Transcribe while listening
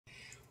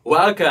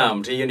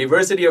Welcome to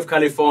University of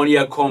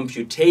California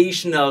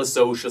Computational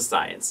Social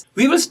Science.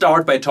 We will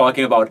start by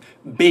talking about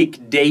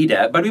big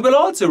data, but we will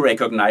also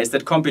recognize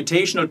that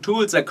computational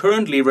tools are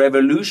currently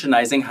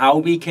revolutionizing how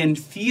we can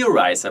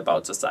theorize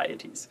about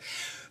societies.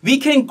 We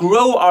can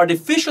grow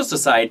artificial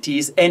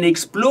societies and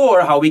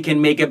explore how we can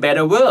make a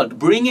better world,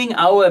 bringing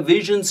our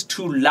visions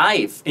to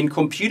life in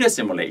computer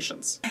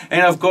simulations.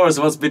 And of course,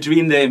 what's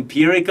between the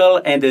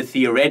empirical and the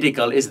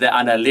theoretical is the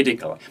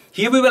analytical.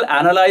 Here we will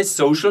analyze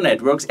social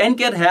networks and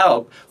get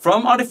help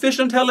from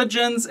artificial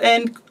intelligence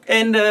and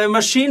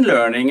machine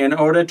learning in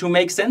order to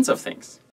make sense of things.